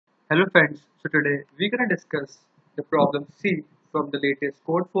Hello friends, so today we're going to discuss the problem C from the latest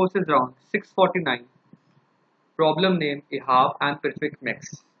Codeforces round 649, problem named Ehab and Prefix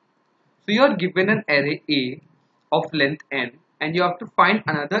MEXs. So you are given an array A of length n and you have to find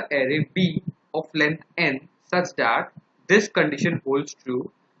another array B of length n such that this condition holds true,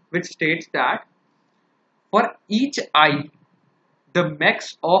 which states that for each I, the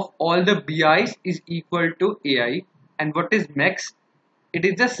MEX of all the BIs is equal to AI. And what is MEX? It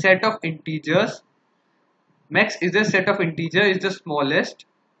is a set of integers. Max is a set of integer is the smallest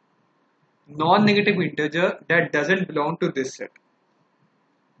non-negative integer that doesn't belong to this set.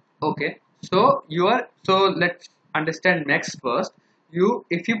 Okay, so let's understand max first.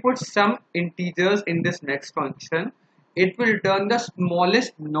 If you put some integers in this max function, it will return the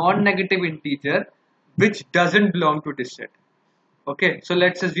smallest non-negative integer which doesn't belong to this set. Okay, so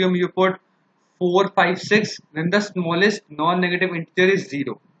let's assume you put 4, 5, 6, then the smallest non-negative integer is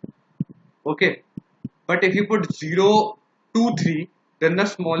 0. Okay, but if you put 0, 2, 3, then the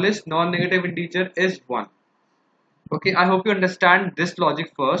smallest non-negative integer is 1. Okay, I hope you understand this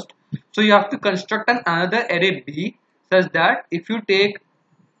logic first. So you have to construct another array B such that if you take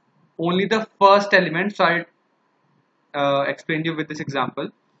only the first element, so I'll explain you with this example.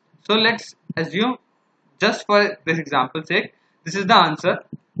 So let's assume, just for this example sake, this is the answer.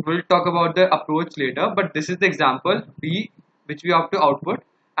 We'll talk about the approach later, but this is the example B which we have to output,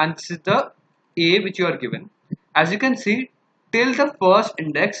 and this is the A which you are given. As you can see, till the first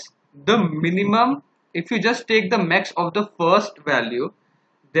index, the minimum, if you just take the max of the first value,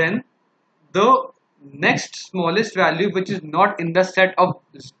 then the next smallest value which is not in the set of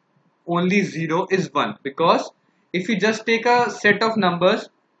only 0 is 1, because if you just take a set of numbers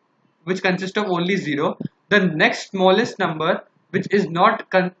which consist of only 0, the next smallest number which is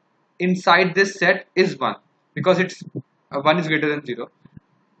not inside this set is 1, because it's 1 is greater than 0.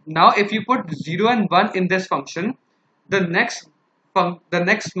 Now if you put 0 and 1 in this function, the next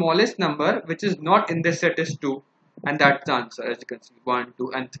smallest number which is not in this set is 2, and that's the answer. As you can see, 1,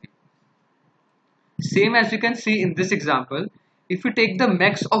 2 and 3. Same as you can see in this example, if you take the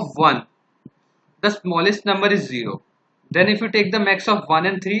max of 1, the smallest number is 0. Then if you take the max of 1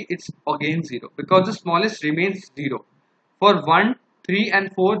 and 3, it's again 0, because the smallest remains 0. For 1, 3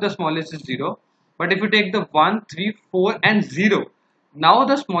 and 4, the smallest is 0. But if you take the 1, 3, 4 and 0, now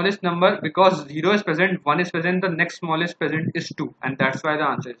the smallest number, because 0 is present, 1 is present, the next smallest present is 2, and that's why the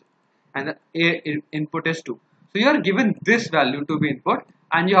answer is, and the A input is 2. So you are given this value to be input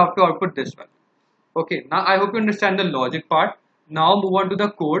and you have to output this value. Okay, now I hope you understand the logic part. Now move on to the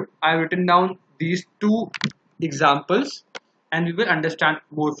code. I have written down these two examples and we will understand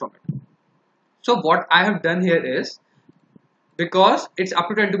more from it. So what I have done here is, because it's up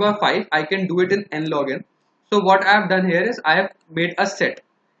to 10 to the power 5, I can do it in n log n. So what I have done here is I have made a set,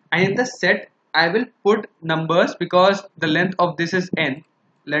 and in the set I will put numbers, because the length of this is n,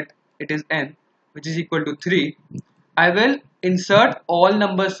 let it is n, which is equal to 3. I will insert all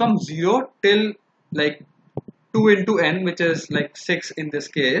numbers from 0 till like 2 into n, which is like 6 in this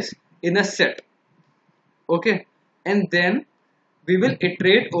case, in a set. Okay, and then we will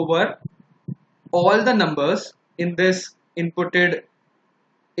iterate over all the numbers in this inputted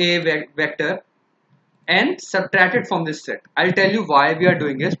A vector and subtract it from this set. I'll tell you why we are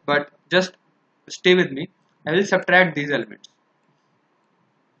doing this, but just stay with me. I will subtract these elements.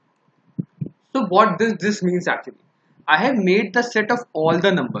 So what this means actually, I have made the set of all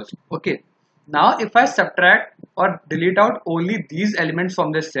the numbers. Okay, now if I subtract or delete out only these elements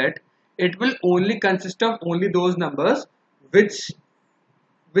from this set, it will only consist of only those numbers which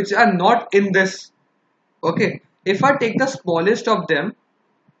are not in this. Okay, if I take the smallest of them,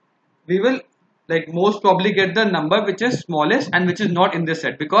 we will most probably get the number which is smallest and which is not in this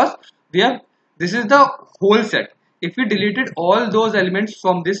set, because this is the whole set. If we deleted all those elements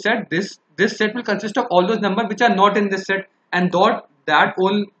from this set, this set will consist of all those numbers which are not in this set, and that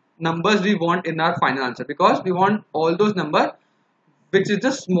all numbers we want in our final answer, because we want all those numbers which is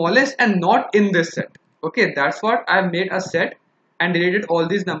the smallest and not in this set. Okay, that's what I have made a set and deleted all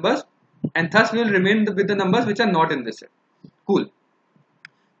these numbers, and thus we will remain with the numbers which are not in this set. Cool.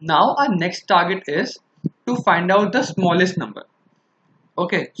 Now our next target is to find out the smallest number.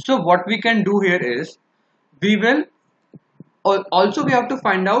 Okay, so what we can do here is, we will also we have to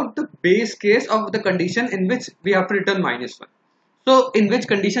find out the base case of the condition in which we have to return -1. So in which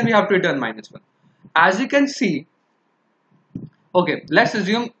condition we have to return -1? As you can see, okay, let's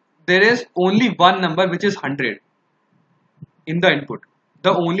assume there is only one number which is 100 in the input.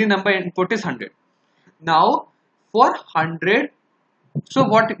 The only number input is 100. Now for 100, so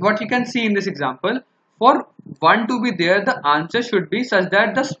what you can see in this example, for 1 to be there, the answer should be such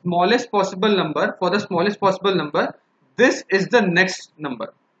that the smallest possible number, for the smallest possible number, this is the next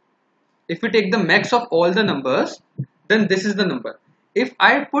number. If we take the max of all the numbers, then this is the number. If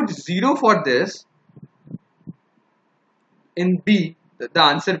I put 0 for this in B, the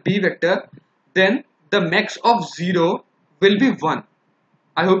answer B vector, then the max of 0 will be 1.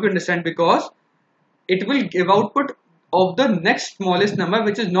 I hope you understand, because it will give output of the next smallest number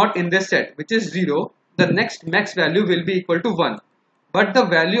which is not in this set, which is 0. The next max value will be equal to 1, but the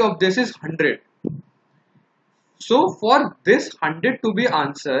value of this is 100. So for this 100 to be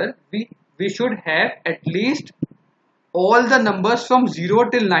answer, we should have at least all the numbers from 0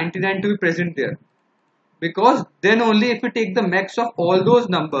 till 99 to be present there, because then only if we take the max of all those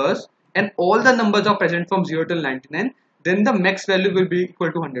numbers and all the numbers are present from 0 till 99, then the max value will be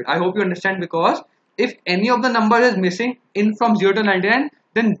equal to 100. I hope you understand, because if any of the number is missing in from 0 to 99,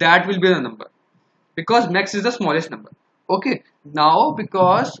 then that will be the number, because max is the smallest number. Okay, now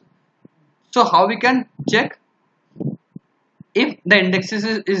so how we can check if the indexes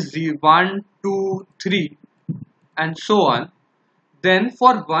is 1, 2, 3 and so on? Then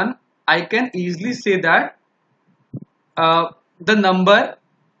for 1, I can easily say that the number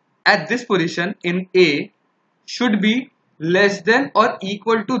at this position in A should be less than or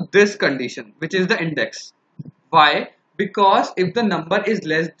equal to this condition, which is the index. Why? Because if the number is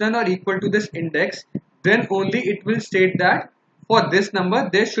less than or equal to this index, then only it will state that for this number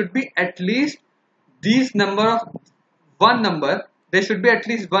there should be at least these number of one number, there should be at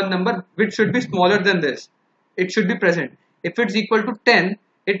least one number which should be smaller than this. It should be present. If it's equal to 10,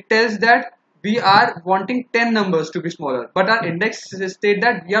 it tells that we are wanting 10 numbers to be smaller, but our index state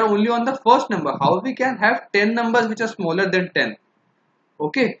that we are only on the first number. How we can have 10 numbers which are smaller than 10?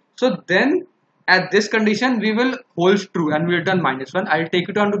 Okay, so then at this condition we will hold true and we will return -1. I'll take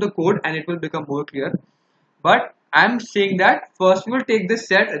it on to the code and it will become more clear. But I'm saying that first we will take this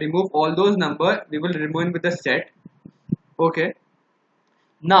set, remove all those numbers, we will remain with the set. Okay,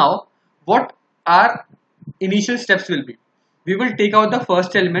 now what our initial steps will be? We will take out the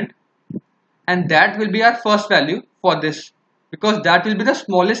first element, and that will be our first value for this, because that will be the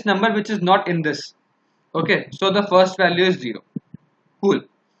smallest number which is not in this. Okay, so the first value is 0. Cool.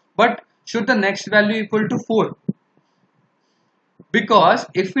 But should the next value equal to 4? Because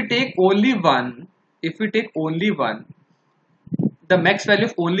if we take only one, the max value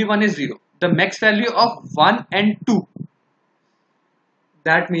of only one is 0. The max value of 1 and 2.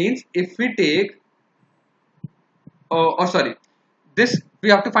 That means if we take, this we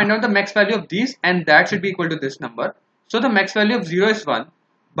have to find out the max value of these, and that should be equal to this number. So the max value of 0 is 1.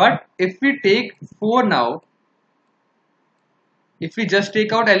 But if we take 4 now, if we just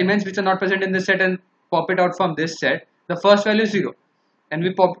take out elements which are not present in this set and pop it out from this set, the first value is 0, and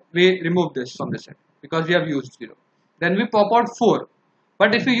we remove this from the set because we have used 0. Then we pop out 4,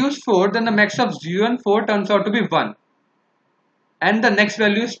 but if we use 4, then the max of 0 and 4 turns out to be 1, and the next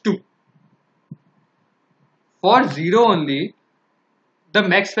value is 2. For 0 only, the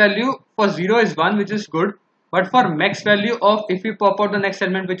max value for 0 is 1, which is good, but for max value of, if we pop out the next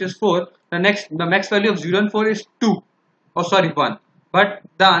element which is 4, the max value of 0 and 4 is 2. 1, but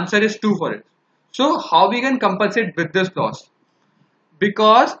the answer is 2 for it. So how we can compensate with this loss?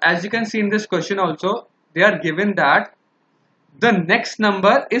 Because as you can see in this question also, they are given that the next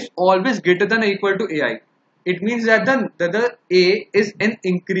number is always greater than or equal to AI. It means that the A is in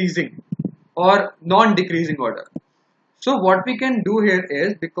increasing or non-decreasing order. So what we can do here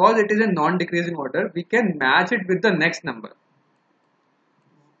is, because it is a non-decreasing order, we can match it with the next number.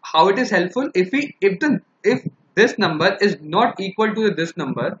 How it is helpful? If this number is not equal to this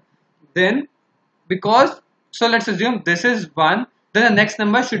number, then so let's assume this is 1, then the next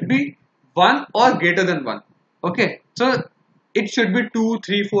number should be 1 or greater than 1. Okay, so it should be 2,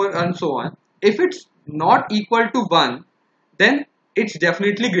 3, 4 and so on. If it's not equal to 1, then it's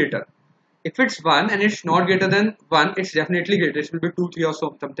definitely greater. If it's 1 and it's not greater than 1, it's definitely greater. It will be 2, 3 or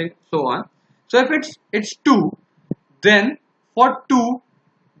something, so on. So if it's 2, then for 2,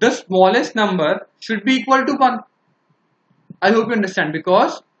 the smallest number should be equal to 1. I hope you understand,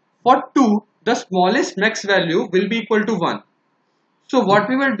 because for 2, the smallest max value will be equal to 1. So what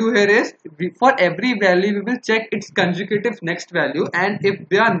we will do here is, for every value we will check its consecutive next value, and if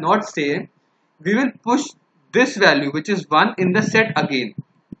they are not same, we will push this value which is 1 in the set again.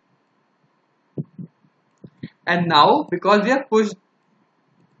 And now because we have pushed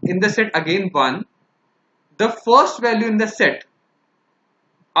in the set again 1, the first value in the set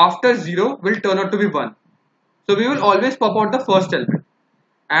after 0 will turn out to be 1. So we will always pop out the first element,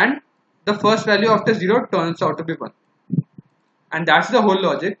 and the first value after 0 turns out to be 1. And that's the whole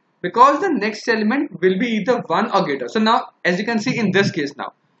logic. because the next element will be either 1 or greater. So now, as you can see in this case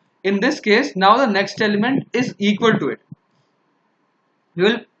now the next element is equal to it. We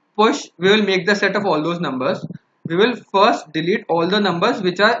will make the set of all those numbers. We will first delete all the numbers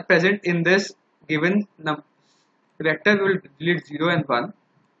which are present in this given vector. We will delete 0 and 1.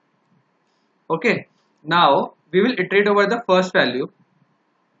 Okay, now we will iterate over the first value,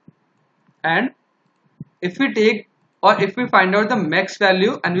 and if we take or if we find out the max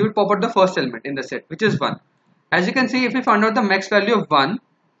value, and we will pop out the first element in the set, which is 1. As you can see, if we find out the max value of 1,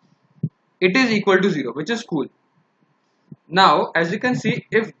 it is equal to 0, which is cool. Now, as you can see,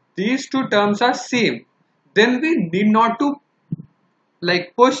 if these two terms are same, then we need not to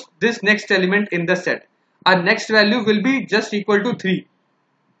push this next element in the set. Our next value will be just equal to 3.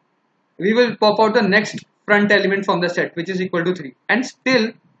 We will pop out the next front element from the set, which is equal to 3, and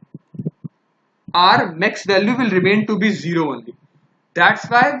still our max value will remain to be 0 only. That's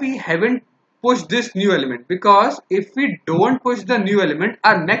why we haven't pushed this new element, because if we don't push the new element,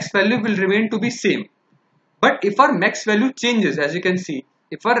 our max value will remain to be same. But if our max value changes, as you can see,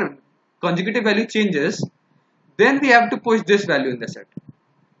 if our consecutive value changes, then we have to push this value in the set.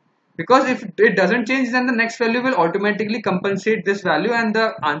 Because if it doesn't change, then the next value will automatically compensate this value and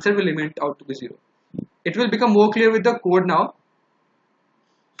the answer will remain out to be 0. It will become more clear with the code now.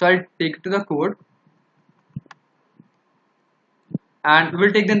 So I'll take it to the code, and we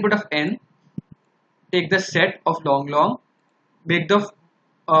will take the input of n, take the set of long, make the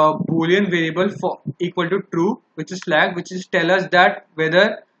boolean variable for equal to true, which is flag, which is tell us that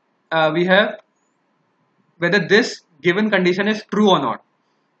whether whether this given condition is true or not,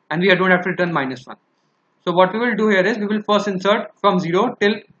 and we don't have to return -1. So what we will do here is we will first insert from 0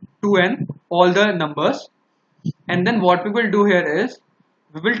 till 2n all the numbers, and then what we will do here is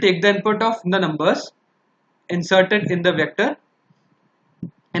we will take the input of the numbers inserted in the vector,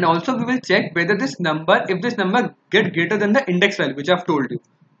 and also we will check whether if this number get greater than the index value, which I have told you.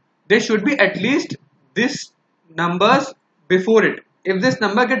 There should be at least this numbers before it. If this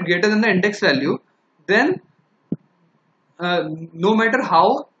number get greater than the index value, then no matter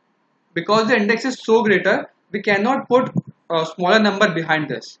how, because the index is so greater, we cannot put a smaller number behind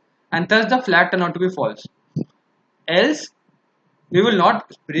this, and thus the flag turn out to be false. Else we will not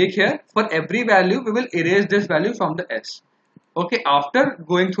break here. For every value we will erase this value from the S. Okay, after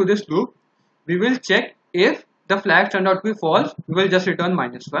going through this loop, we will check if the flag turned out to be false, we will just return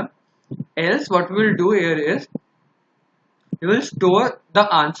 -1. Else what we will do here is we will store the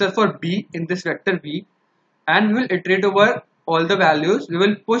answer for B in this vector B, and we will iterate over all the values. We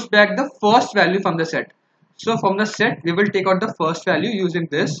will push back the first value from the set. So from the set we will take out the first value using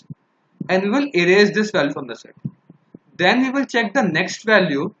this, and we will erase this value from the set. Then we will check the next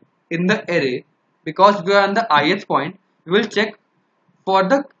value in the array. Because we are on the ith point, we will check for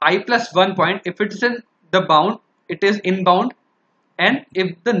the i+1 point. If it is in the bound, it is inbound, and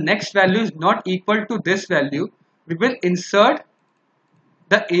if the next value is not equal to this value, we will insert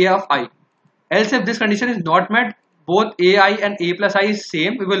the a of I. Else if this condition is not met, both ai and a+i is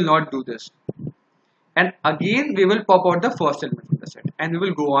same, we will not do this. And again we will pop out the first element from the set, and we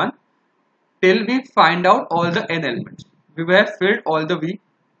will go on till we find out all the n elements. We will have filled all the v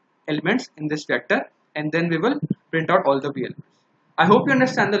elements in this vector, and then we will print out all the v elements. I hope you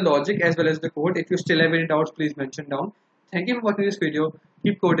understand the logic as well as the code. If you still have any doubts, please mention down. Thank you for watching this video.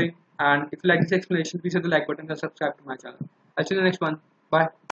 Keep coding, and if you like this explanation, please hit the like button and subscribe to my channel. I'll see you in the next one. Bye.